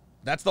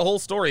whole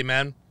story,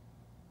 man.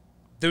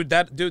 Dude,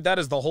 that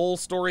is the whole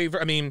story.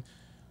 I mean,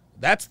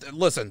 that's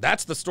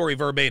the story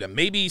verbatim.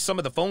 Maybe some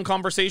of the phone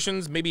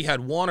conversations, maybe had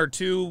 1 or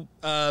 2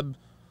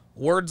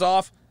 words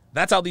off.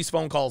 That's how these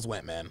phone calls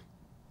went, man.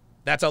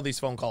 That's how these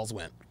phone calls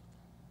went.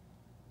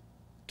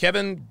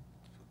 Kevin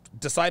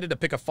decided to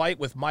pick a fight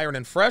with Myron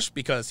and Fresh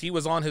because he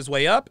was on his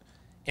way up,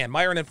 and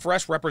Myron and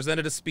Fresh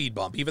represented a speed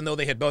bump, even though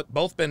they had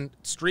both been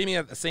streaming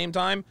at the same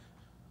time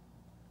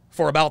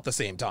for about the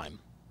same time.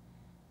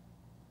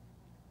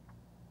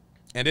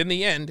 And in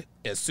the end,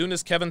 as soon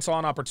as Kevin saw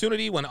an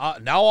opportunity, when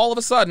now all of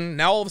a sudden,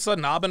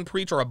 Aben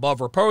Preach are above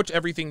reproach.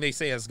 Everything they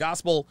say is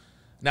gospel.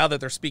 Now that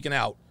they're speaking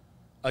out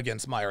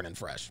against Myron and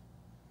Fresh.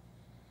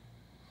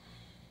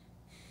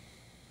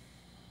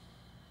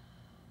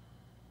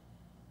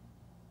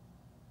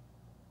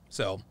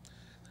 So,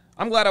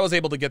 I'm glad I was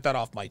able to get that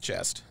off my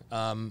chest.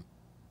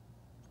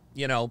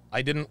 You know,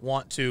 I didn't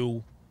want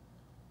to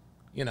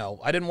You know,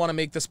 I didn't want to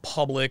make this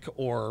public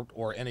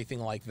or anything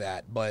like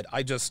that, but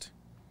I just,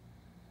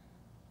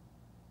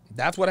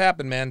 that's what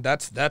happened, man.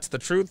 That's the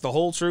truth, the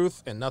whole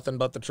truth, and nothing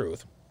but the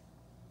truth.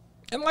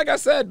 And like I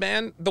said,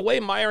 man, the way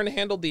Myron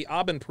handled the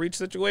Abin Preach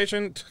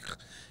situation,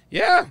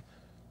 yeah,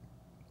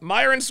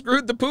 Myron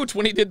screwed the pooch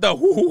when he did the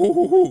hoo hoo hoo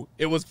hoo hoo.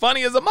 It was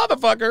funny as a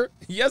motherfucker.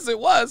 Yes, it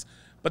was,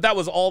 but that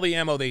was all the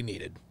ammo they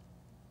needed.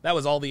 That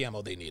was all the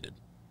ammo they needed.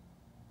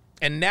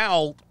 And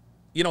now,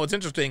 you know, it's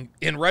interesting.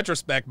 In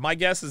retrospect, my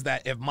guess is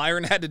that if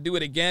Myron had to do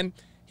it again,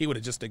 he would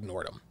have just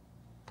ignored him.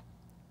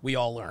 We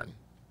all learn,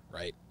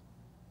 right?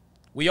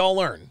 We all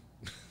learn.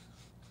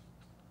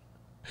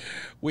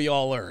 We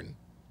all learn.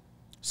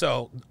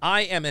 So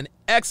I am an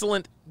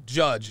excellent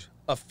judge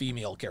of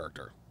female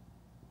character.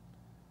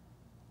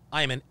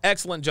 I am an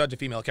excellent judge of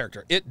female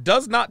character. It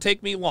does not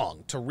take me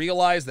long to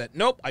realize that,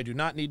 nope, I do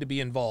not need to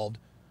be involved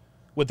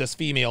with this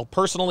female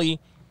personally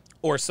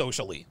or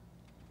socially.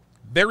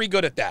 Very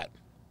good at that.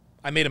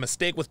 I made a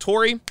mistake with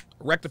Tori,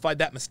 rectified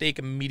that mistake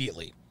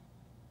immediately.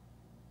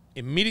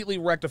 Immediately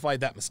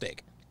rectified that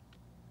mistake.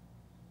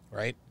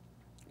 Right?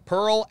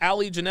 Pearl,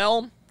 Allie,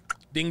 Janelle,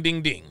 ding,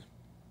 ding, ding.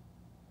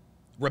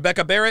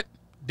 Rebecca Barrett,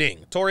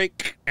 ding. Tori,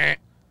 eh.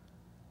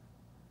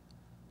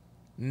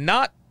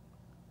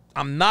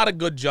 I'm not a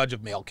good judge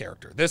of male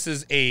character.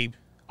 I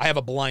have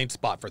a blind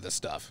spot for this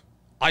stuff.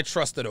 I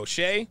trusted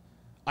O'Shea.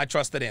 I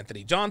trusted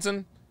Anthony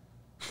Johnson.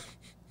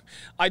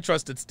 I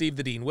trusted Steve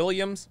the Dean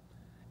Williams.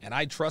 And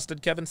I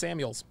trusted Kevin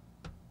Samuels.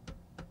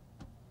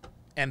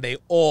 And they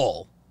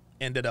all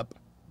ended up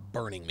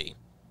burning me.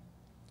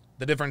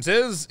 The difference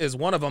is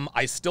one of them,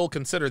 I still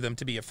consider them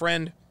to be a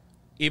friend,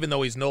 even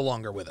though he's no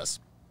longer with us.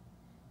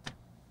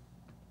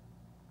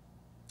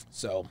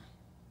 So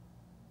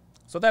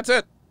that's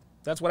it.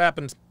 That's what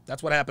happened.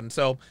 That's what happened.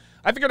 So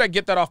I figured I'd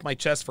get that off my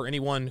chest for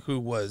anyone who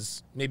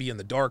was maybe in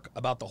the dark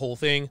about the whole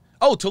thing.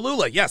 Oh,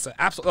 Tallulah. Yes,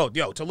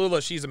 absolutely. Oh, yo,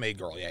 Tallulah, she's a made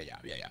girl. Yeah.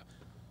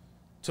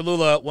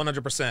 Tallulah,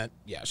 100%.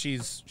 Yeah,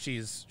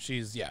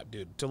 she's yeah,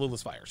 dude.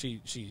 Tallulah's fire.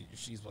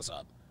 She's what's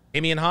up.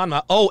 Amy and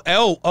Hanma.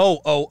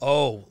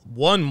 Oh.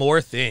 One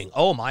more thing.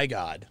 Oh my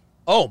God.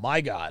 Oh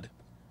my God.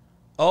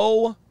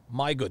 Oh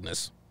my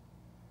goodness.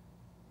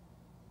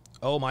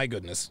 Oh my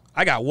goodness.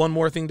 I got one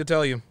more thing to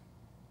tell you.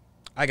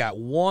 I got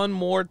one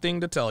more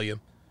thing to tell you.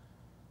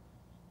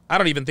 I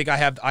don't even think I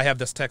have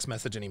this text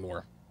message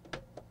anymore.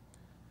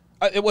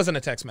 It wasn't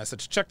a text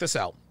message. Check this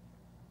out.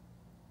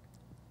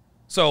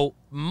 So,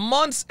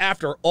 months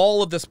after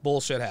all of this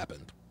bullshit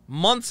happened,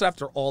 months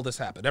after all this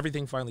happened,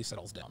 everything finally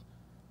settles down.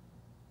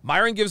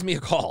 Myron gives me a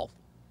call,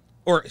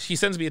 or he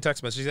sends me a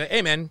text message. He's like,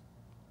 hey, man,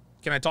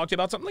 can I talk to you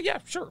about something? I'm like, yeah,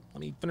 sure.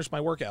 Let me finish my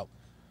workout.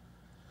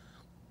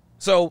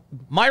 So,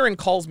 Myron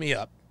calls me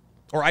up,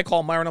 or I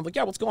call Myron. I'm like,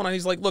 yeah, what's going on?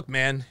 He's like, look,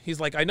 man. He's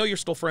like, I know you're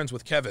still friends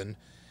with Kevin,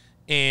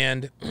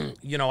 and,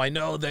 you know, I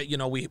know that, you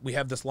know, we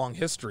have this long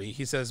history.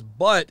 He says,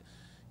 but,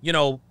 you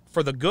know,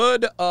 for the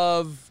good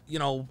of, you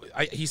know,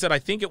 he said, I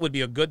think it would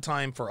be a good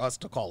time for us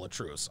to call a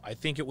truce. I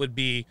think it would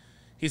be,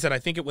 he said, I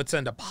think it would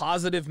send a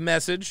positive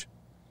message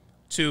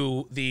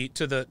to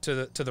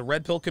the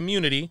Red Pill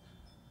community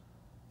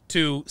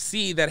to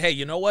see that, hey,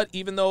 you know what?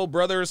 Even though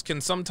brothers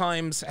can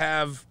sometimes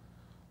have,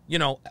 you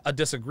know, a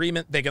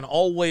disagreement, they can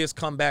always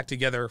come back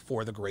together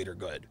for the greater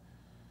good.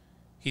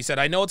 He said,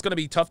 I know it's going to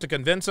be tough to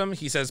convince him.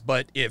 He says,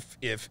 but if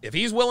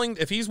he's willing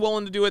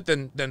to do it,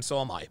 then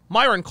so am I.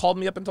 Myron called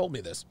me up and told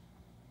me this.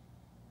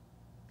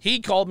 He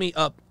called me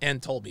up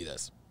and told me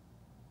this.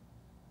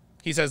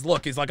 He says,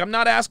 look, he's like, I'm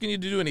not asking you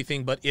to do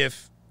anything, but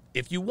if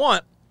you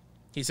want,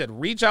 he said,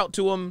 reach out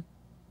to him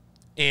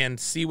and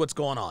see what's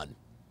going on.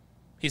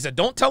 He said,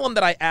 don't tell him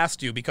that I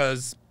asked you,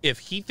 because if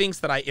he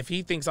thinks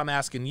I'm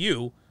asking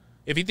you,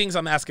 if he thinks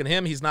I'm asking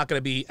him, he's not going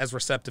to be as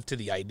receptive to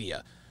the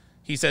idea.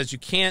 He says, you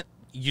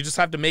just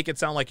have to make it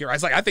sound like I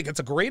was like, I think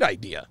it's a great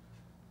idea.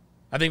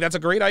 I think that's a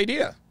great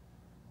idea.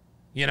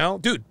 You know,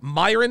 dude,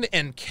 Myron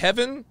and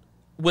Kevin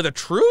with a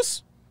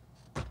truce?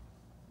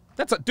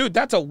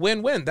 That's a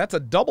win-win. That's a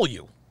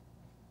W.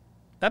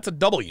 That's a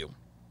W.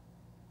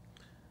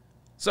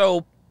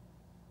 So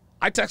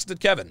I texted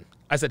Kevin.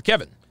 I said,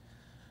 Kevin,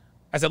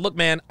 look,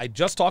 man, I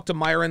just talked to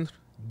Myron.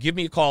 Give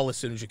me a call as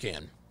soon as you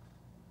can.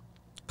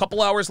 A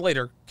couple hours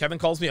later, Kevin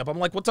calls me up. I'm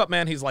like, what's up,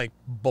 man? He's like,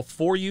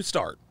 before you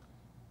start.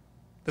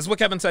 This is what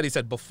Kevin said. He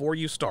said, before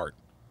you start,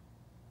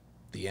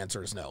 the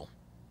answer is no.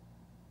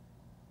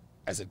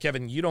 I said,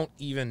 Kevin, you don't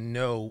even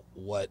know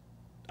what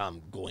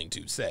I'm going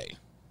to say.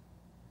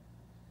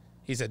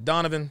 He said,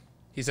 Donovan,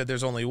 he said,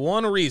 there's only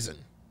one reason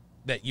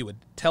that you would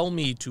tell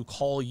me to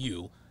call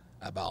you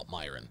about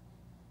Myron.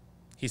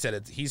 He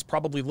said, he's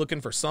probably looking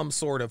for some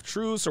sort of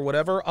truce or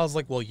whatever. I was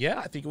like, well, yeah,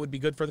 I think it would be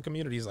good for the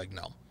community. He's like,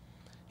 no.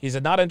 He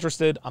said, not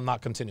interested. I'm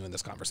not continuing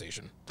this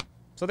conversation.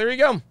 So there you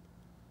go.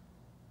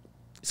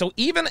 So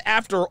even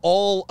after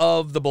all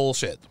of the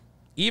bullshit,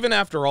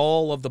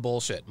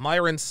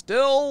 Myron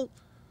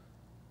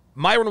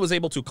was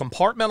able to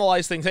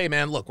compartmentalize things. Hey,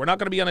 man, look, we're not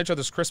going to be on each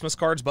other's Christmas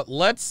cards, but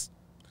let's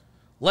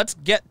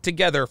get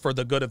together for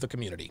the good of the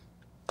community.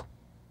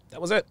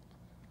 That was it.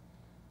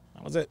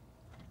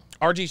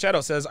 RG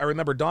Shadow says, I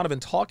remember Donovan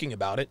talking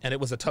about it, and it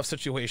was a tough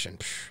situation.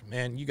 Psh,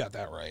 man, you got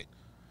that right.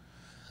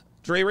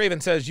 Dre Raven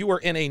says, you were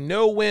in a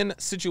no-win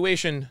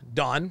situation,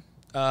 Don.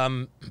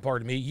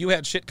 Pardon me. You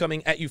had shit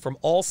coming at you from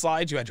all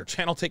sides. You had your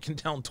channel taken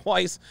down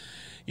twice.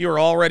 You were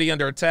already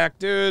under attack.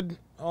 Dude,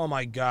 oh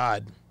my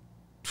God.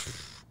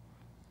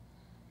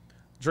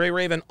 Dre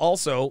Raven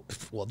also,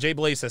 well, Jay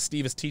Blaze says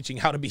Steve is teaching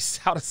how to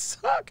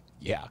suck.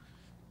 Yeah.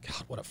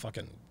 God, what a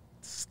fucking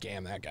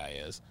scam that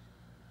guy is.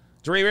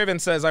 Dre Raven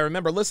says, I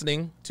remember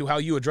listening to how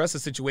you addressed the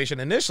situation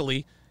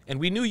initially, and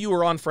we knew you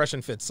were on Fresh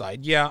and Fit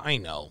side. Yeah, I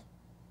know.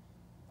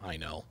 I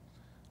know.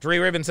 Dre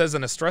Raven says,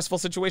 in a stressful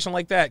situation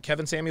like that,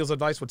 Kevin Samuel's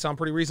advice would sound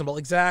pretty reasonable.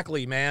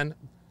 Exactly, man.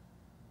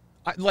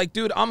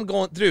 Dude,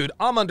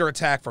 I'm under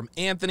attack from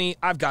Anthony.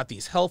 I've got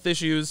these health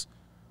issues.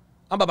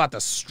 I'm about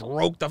to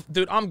stroke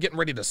dude, I'm getting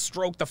ready to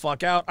stroke the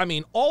fuck out. I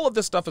mean, all of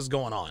this stuff is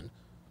going on.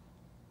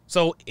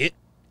 So it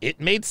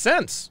made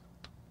sense.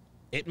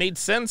 It made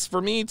sense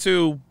for me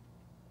to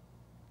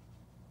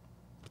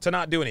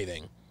not do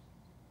anything.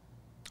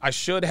 I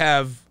should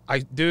have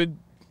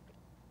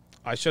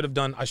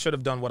done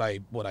what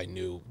I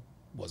knew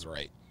was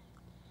right.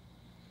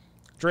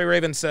 Dre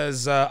Raven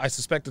says, I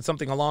suspected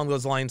something along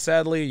those lines,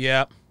 sadly.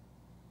 Yeah.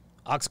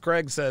 Ox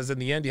Craig says, in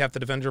the end, you have to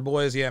defend your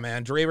boys. Yeah,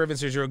 man. Dre Raven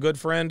says, you're a good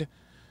friend.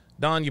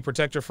 Don, you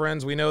protect your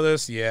friends. We know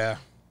this. Yeah.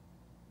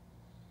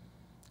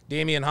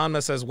 Damian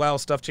Hanma says, wow,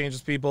 stuff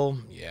changes people.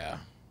 Yeah.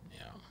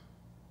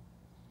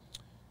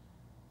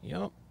 Yeah.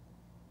 Yep.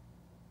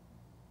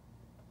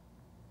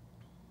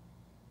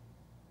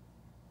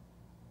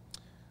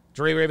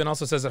 Dre Raven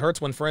also says, it hurts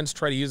when friends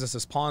try to use us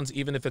as pawns,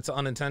 even if it's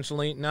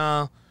unintentionally.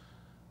 Nah.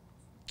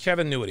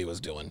 Kevin knew what he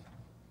was doing.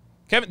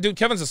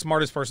 Kevin's the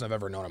smartest person I've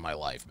ever known in my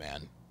life,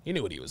 man. He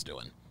knew what he was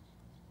doing.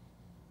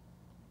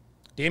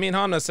 Damian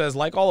Hanna says,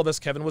 like all of us,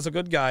 Kevin was a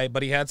good guy,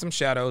 but he had some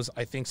shadows.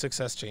 I think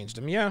success changed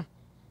him. Yeah.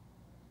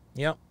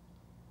 Yep.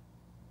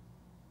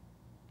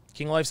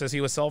 King Life says he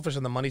was selfish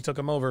and the money took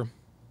him over.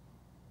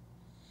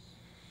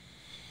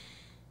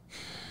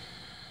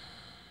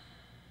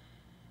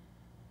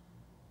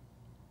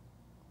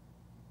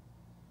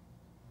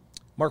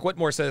 Mark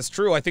Whitmore says,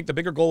 true, I think the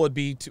bigger goal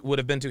would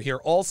have been to hear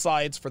all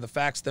sides for the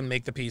facts, then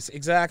make the peace.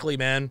 Exactly,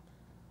 man.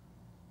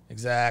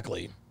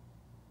 Exactly.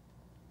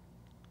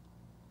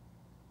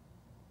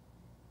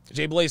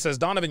 Jay Blaze says,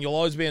 Donovan, you'll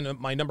always be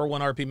my #1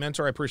 RP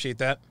mentor. I appreciate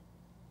that.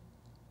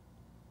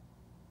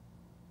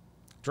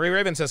 Dre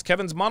Raven says,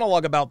 Kevin's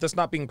monologue about this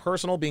not being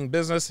personal, being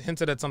business,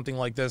 hinted at something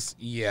like this.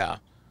 Yeah.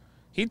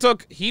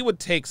 He would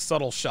take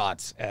subtle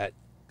shots at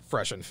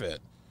Fresh and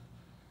Fit.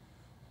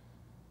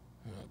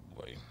 Oh,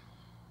 boy.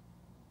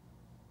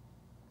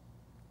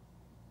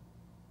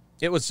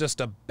 It was just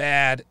a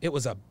bad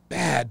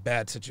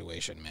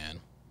situation,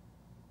 man.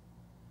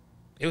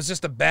 It was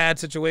just a bad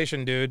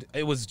situation, dude.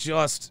 It was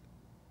just...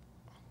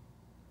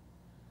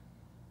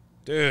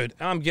 Dude,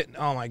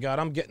 oh my God,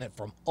 I'm getting it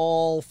from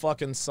all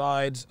fucking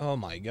sides. Oh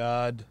my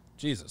God.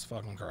 Jesus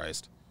fucking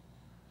Christ.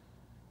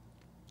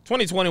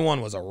 2021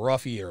 was a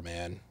rough year,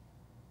 man.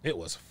 It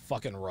was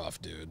fucking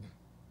rough, dude.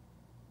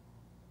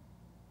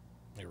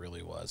 It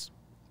really was.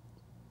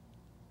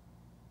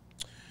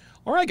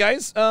 All right,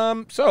 guys.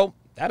 So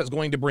that is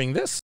going to bring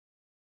this